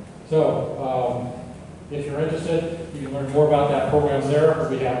program. So, if you're interested, you can learn more about that program there.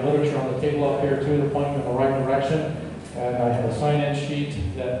 We have literature on the table up here too to point you in the right direction. And I have a sign-in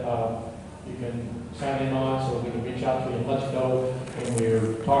sheet that you can sign in on so we can reach out to you and let you know when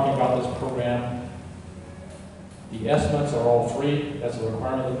we're talking about this program. The estimates are all free. That's a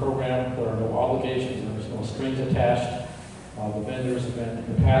requirement of the program. There are no obligations. There's no strings attached. The vendors have been,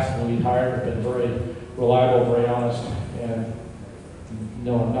 in the past when we hired, have been very reliable, very honest, and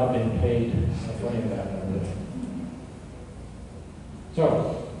no, I'm not being paid for any of that.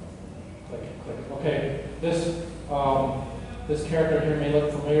 So, okay, this character here may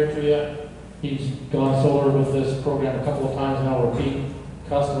look familiar to you. He's gone solar with this program a couple of times now. Repeat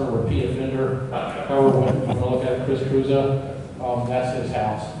customer, repeat offender. However, when you want to look at Chris Cruza, that's his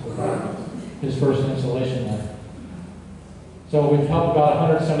house. His first installation there. So we've helped about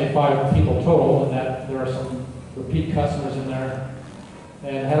 175 people total, and that there are some repeat customers in there.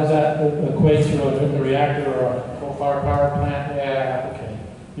 And how does that equate to a nuclear reactor or a coal-fired power plant? Yeah, okay,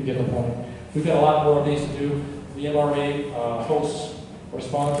 you get the point. We've got a lot more of these to do. The MRA hosts or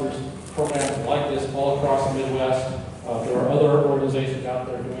sponsors programs like this all across the Midwest. There are other organizations out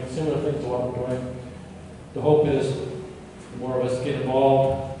there doing similar things to what we're doing. The hope is the more of us get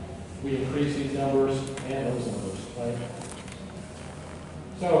involved, we increase these numbers and those numbers, right?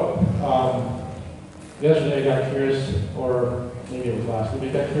 So, yesterday I got curious, or maybe it was last week,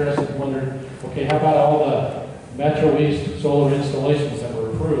 I got curious and wondered, okay, how about all the Metro East solar installations that were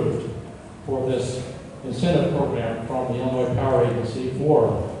approved for this incentive program from the Illinois Power Agency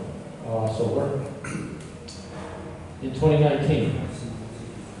for solar in 2019.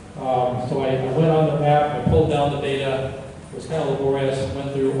 So I went on the map, I pulled down the data. It was kind of laborious,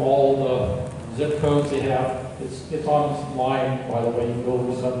 went through all the zip codes they have. It's online, by the way. You can go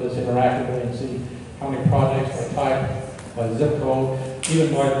look up this interactively and see how many projects by type, by zip code,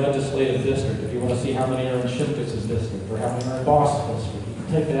 even by legislative district. If you want to see how many are in Shimkus' district or how many are in Boston district, you can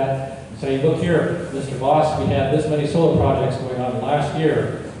take that and say, look here, Mr. Boss, we had this many solar projects going on last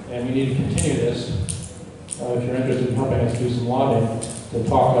year, and we need to continue this. If you're interested in helping us do some lobbying to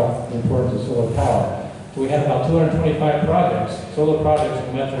talk about the importance of solar power. So we had about 225 projects, solar projects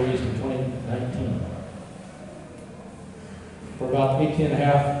in Metro East in 2019. For about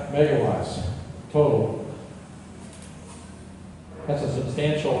 18.5 megawatts total. That's a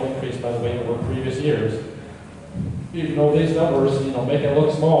substantial increase, by the way, over previous years. Even though these numbers, make it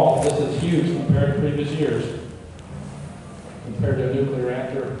look small, this is huge compared to previous years. Compared to a nuclear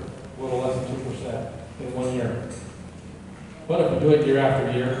reactor, a little less than 2% in 1 year. But if we do it year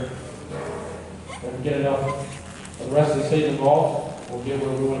after year, and we get enough of the rest of the state involved, we'll get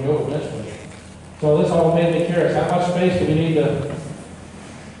where we want to go eventually. So this all made me curious. How much space do we need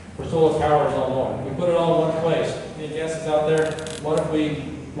for solar power in Illinois? We put it all in one place. Any guesses out there? What if we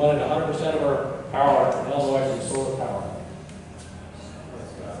wanted 100% of our power in Illinois from solar power?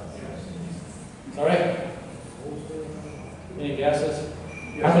 All right? Any guesses?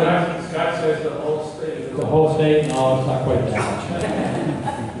 Scott says the whole state. The whole state? No, it's not quite that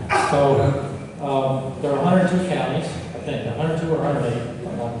much. So there are 102 counties, I think, 102 or 108,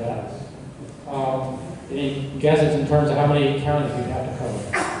 something like that. Any guesses in terms of how many counties we have to cover?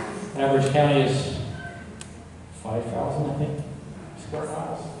 Average county is 5,000, I think, square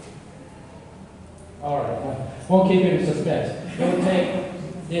miles. All right, won't keep you in suspense. It would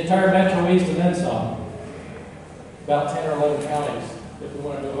take the entire Metro East and then some, about 10 or 11 counties, if we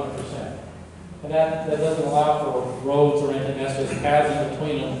want to do 100%. And that doesn't allow for roads or anything, that's just paths in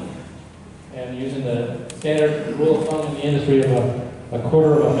between them. And using the standard rule of thumb in the industry of a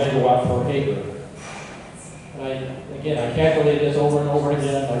quarter of a megawatt per acre. Again, I calculated this over and over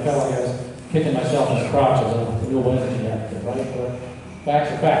again. I felt like I was kicking myself in the crotch as a renewable energy advocate, right? But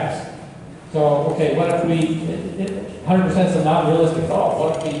facts are facts. So, okay, what if we, 100% is not realistic at all.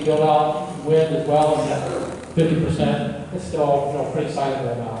 What if we build out wind as well and that 50%? It's still pretty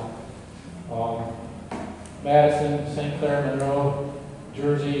sizable amount. Madison, St. Clair, Monroe,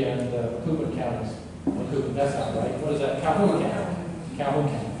 Jersey, and Coopin counties. Coopin, that's not right. What is that? Calhoun County. Calhoun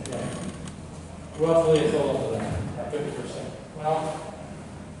County, yeah. Roughly it's all over that, 50%. Well,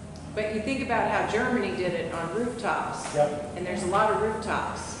 But you think about how Germany did it on rooftops. Yep. And there's a lot of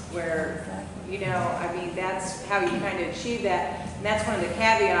rooftops where, that's how you kind of achieve that. And that's one of the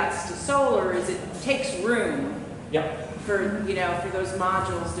caveats to solar is it takes room. Yep. For those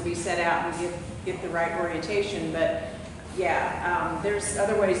modules to be set out and get the right orientation. But yeah, there's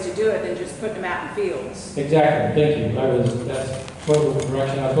other ways to do it than just putting them out in fields. Exactly. Thank you. That's totally the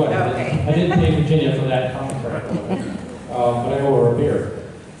direction I was going. Okay. I didn't pay Virginia for that commentary, but I go over here.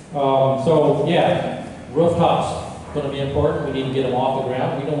 So yeah, rooftops going to be important. We need to get them off the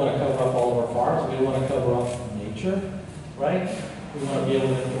ground. We don't want to cover up all of our farms. We don't want to cover up nature, right? We want to be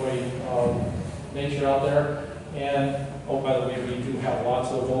able to enjoy nature out there. And oh, by the way, we do have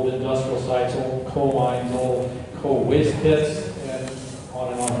lots of old industrial sites, old coal mines, old coal waste pits, and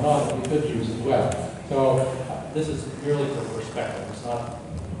on and on and on that we could use as well. So this is merely for perspective. It's not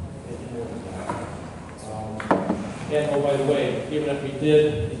anything more than that. And oh, by the way, even if we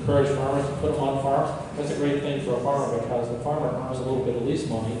did encourage farmers to put them on farms, that's a great thing for a farmer because the farmer earns a little bit of lease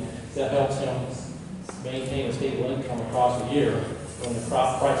money that helps him maintain a stable income across the year when the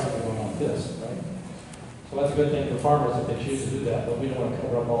crop prices are going like this, right? So that's a good thing for farmers if they choose to do that, but we don't want to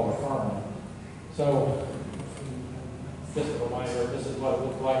cover up all our farmland. So, just a reminder, this is what it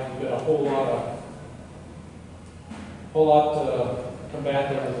looks like. You've got a whole lot to combat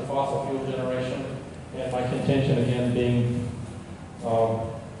there with the fossil fuel generation, and my contention again being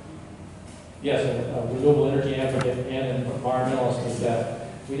yes, a renewable energy advocate and an environmentalist, is that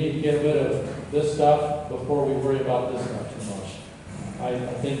we need to get rid of this stuff before we worry about this stuff too much. I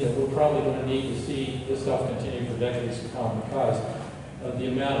think that we're probably going to need to see this stuff continue for decades to come because of the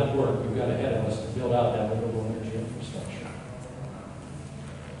amount of work we've got ahead of us to build out that renewable energy infrastructure.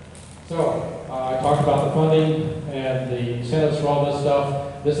 So, I talked about the funding and the incentives for all this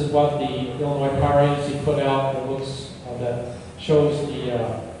stuff. This is what the Illinois Power Agency put out that looks, that shows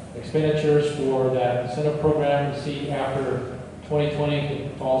the expenditures for that incentive program. You see after 2020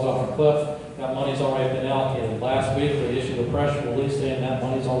 it falls off a cliff. That money's already been allocated. Last week they issued a press release saying that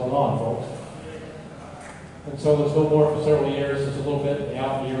money's all gone, folks. And so there's no more for several years. There's a little bit in the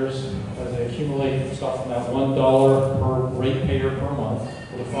out years as they accumulate stuff from that $1 per ratepayer per month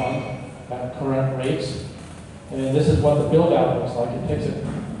for the fund at current rates. And this is what the build out looks like. It takes a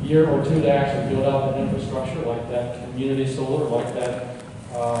year or two to actually build out the infrastructure like that community solar, like that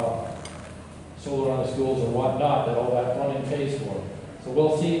solar on the schools or whatnot that all that funding pays for. So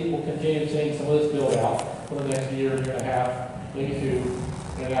we'll continue seeing some of this build out for the next year and a half, maybe two,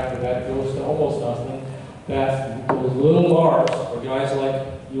 and after that it goes to almost nothing. That those little bars are guys like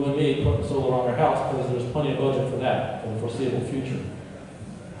you and me putting solar on our house because there's plenty of budget for that for the foreseeable future.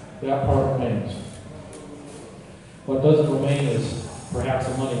 That part remains. What doesn't remain is perhaps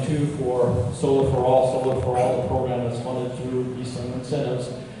the money too for Solar for All, the program that's funded through these incentives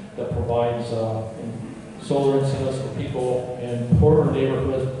that provides solar incentives for people in poorer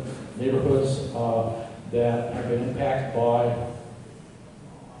neighborhoods that have been impacted by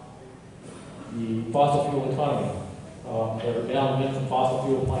the fossil fuel economy, that are downwind from fossil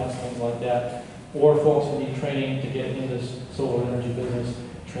fuel plants, things like that, or folks who need training to get into this solar energy business,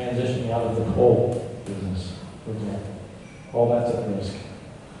 transitioning out of the coal business, for example. All that's at risk.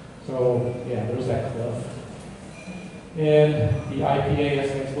 So, yeah, there's that cliff. And the IPA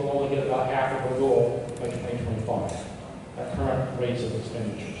estimates will only get about half of our goal by 2025 at current rates of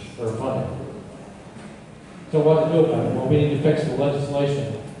expenditures or funding. So what to do about it? Well, we need to fix the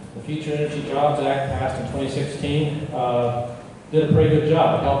legislation. The Future Energy Jobs Act passed in 2016 did a pretty good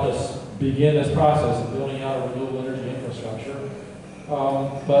job. It helped us begin this process of building out a renewable energy infrastructure.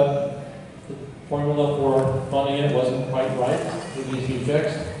 But the formula for funding it wasn't quite right. It needs to be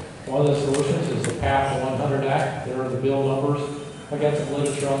fixed. One of the solutions is the Path to 100 Act. There are the bill numbers. I got some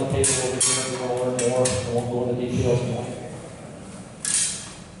literature on the table over here if you want to learn more. I won't go into details tonight.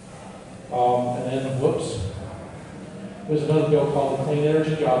 And then, whoops, there's another bill called the Clean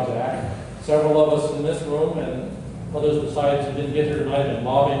Energy Jobs Act. Several of us in this room and others besides who didn't get here tonight have been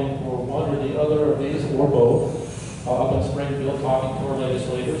lobbying for one or the other of these or both. Up in Springfield, talking to our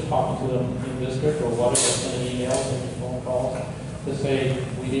legislators, talking to them in district or whatever, sending emails, sending phone calls to say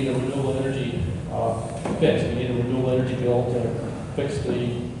we need a renewable energy fix. We need a renewable energy bill to fix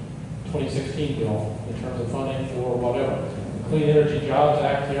the 2016 bill in terms of funding for whatever. The Clean Energy Jobs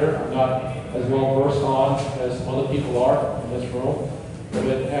Act here, I'm not as well versed on as some other people are in this room, but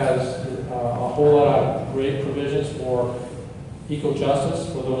it has a whole lot of great provisions for eco justice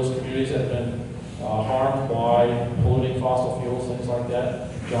for those communities that have been harmed by polluting fossil fuels, things like that,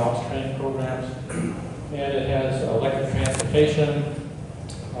 jobs training programs. And it has electric transportation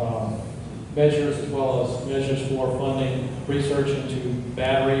measures as well as measures for funding research into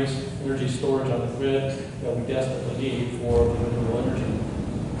batteries, energy storage on the grid that we desperately need for the renewable energy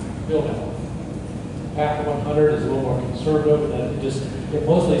build-out. Path to 100 is a little more conservative, and it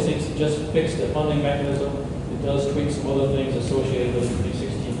mostly seeks to just fix the funding mechanism. It does tweak some other things associated with the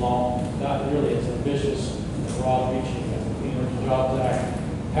 2016 law. Not really as ambitious and broad-reaching as the Clean Energy Jobs Act.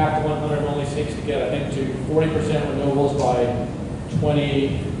 Path to 100 only seeks to get, I think, to 40% renewables by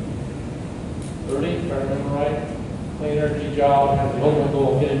 2030, if I remember right. Clean Energy Job has the ultimate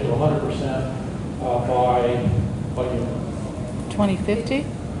goal of getting to 100% by what year? 2050?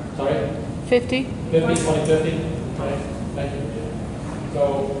 Sorry? 50? 2050? Right. Thank you. So,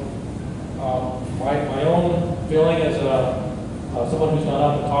 my own feeling as someone who's gone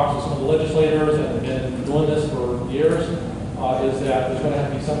up and talked to some of the legislators and been doing this for years is that there's going to have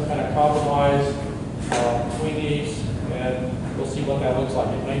to be some kind of compromise between these, and we'll see what that looks like.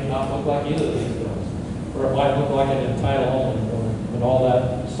 It might not look like either of these bills, or it might look like an entitled only, when all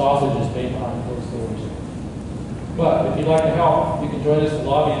that sausage is made behind closed doors. But if you'd like to help, you can join us in the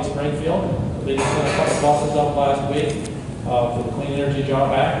lobby in Springfield. They just sent a couple of buses up last week for the Clean Energy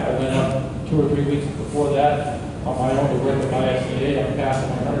Job Act. I went up 2 or 3 weeks before that on my own to work with ISDA on passing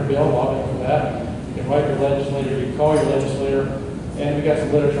my 100 bill, lobbying for that. You can write your legislator, you can call your legislator, and we got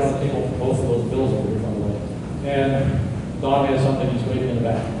some literature on the table for both of those bills over here, by the way. And Don has something he's waving in the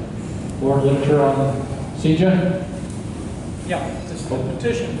back. More literature on CEJA? Yeah, this is a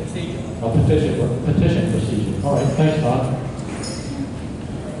petition procedure. A petition procedure. All right, thanks, Don.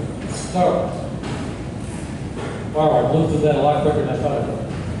 So, wow, I blew through that a lot quicker than I thought I would.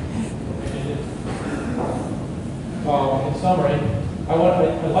 In summary,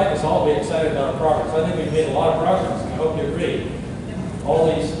 I'd like us all to be excited about our progress. I think we've made a lot of progress, and I hope you agree. All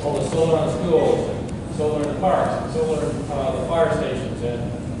the solar on schools, and solar in the parks, and solar in the fire stations,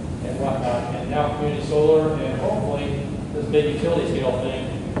 and whatnot, and now community solar, and hopefully this big utility scale thing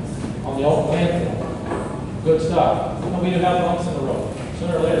on the open landfill. Good stuff. And we do have bumps in the road.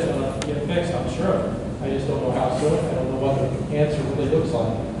 Sooner or later it's going to get fixed, I'm sure. I just don't know how soon. I don't know what the answer really looks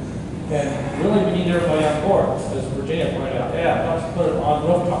like. And really, we need everybody on board, as Virginia pointed out. Yeah, not just put it on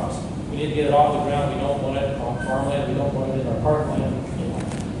rooftops. We need to get it off the ground. We don't want it on farmland. We don't want it in our parkland.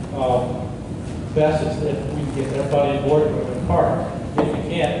 Best is if we can get everybody on board with the park. If you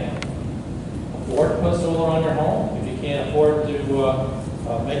can't afford to put solar on your home, if you can't afford to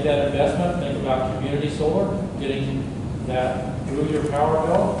make that investment, think about community solar, getting that through your power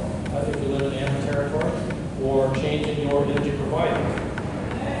bill, if you live in the Ameren territory, or changing your energy provider.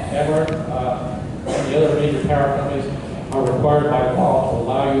 Ameren and the other major power companies are required by law to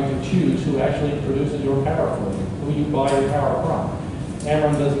allow you to choose who actually produces your power for you, who you buy your power from.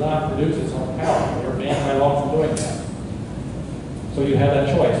 Ameren does not produce its own power. They're banned by law from doing that. So you have that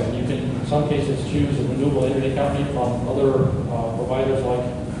choice. And you can, in some cases, choose a renewable energy company from other providers like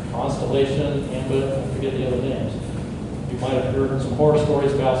Constellation, Ambit, I forget the other names. You might have heard some horror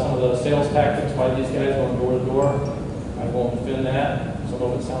stories about some of the sales tactics by these guys going door to door. I won't defend that. Some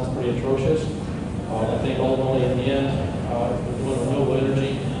of it sounds pretty atrocious. I think ultimately, in the end, if you're doing renewable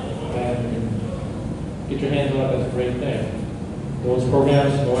energy and you can get your hands on it, that's a great thing. Those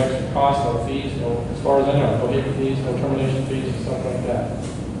programs, no extra costs, no fees, no, as far as I know, no hidden fees, no termination fees, and stuff like that.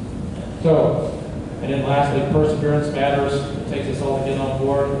 So, and then lastly, perseverance matters. It takes us all to get on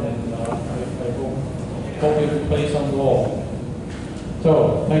board, and I hope you can play some role.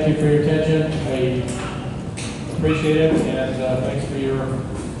 So, thank you for your attention. I appreciate it, and thanks for your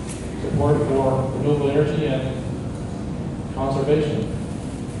support for renewable energy and conservation.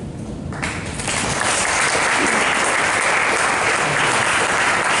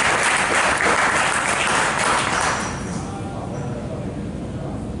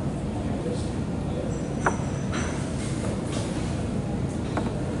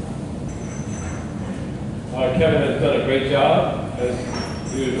 Kevin has done a great job, as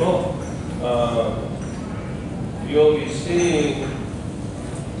usual. You'll be seeing,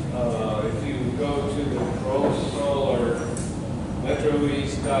 if you go to the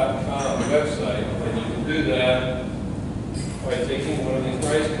ProSolarMetroEast.com website, and you can do that by taking one of these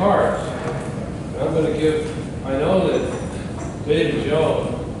nice cards. And I'm going to give, I know that Dave and Joe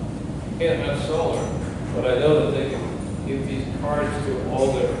can't have solar, but I know that they can give these cards to all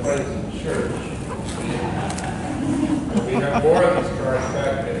their friends in church. We have more of these cards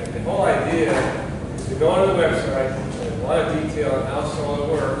back there. The whole idea is to go on the website, there's a lot of detail on how solar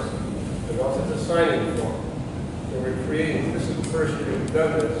works, but also the sign-in form. So we're creating, this is the first year we've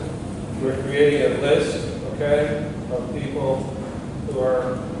done this, we're creating a list, okay, of people who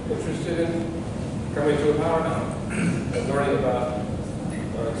are interested in coming to a power house and learning about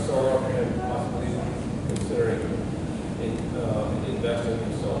solar and possibly considering investing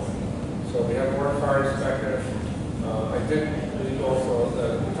in solar. So we have more cards back there. I did read also,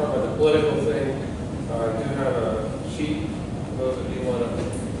 we talk about the political thing. I do have a sheet for those of you who want to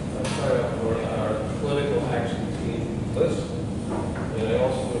sign up for our political action team list. And I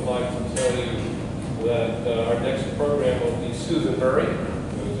also would like to tell you that our next program will be Susan Murray, who is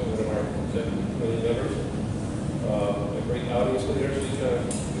one of our executive committee members, a great audience leader. She's going to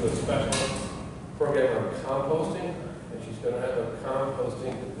do a special program on composting, and she's going to have a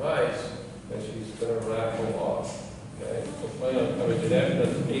composting device that she's going to raffle off. Okay, so plan on coming to that.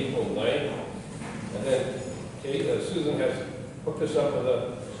 That's April 9th. And then Susan has hooked us up with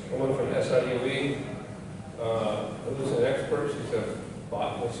a woman from SIUE who's an expert. She's a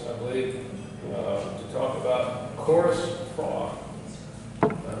botanist, I believe, to talk about chorus frog.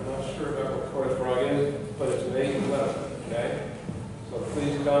 I'm not sure about what chorus frog is, but it's May 11th. Okay, so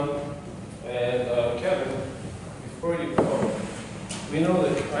please come. And Kevin, before you go, I know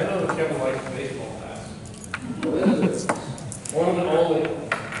that Kevin likes baseball bats. This is one and only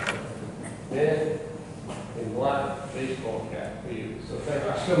man in black baseball cap for you. So thank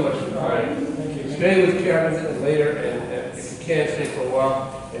you so much for coming. Thank you. Stay with Kevin later, and if you can, stay for a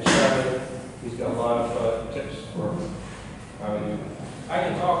while. And Sherman, he's got a lot of tips for how you. I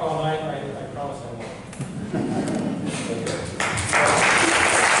can talk all night, I promise I won't.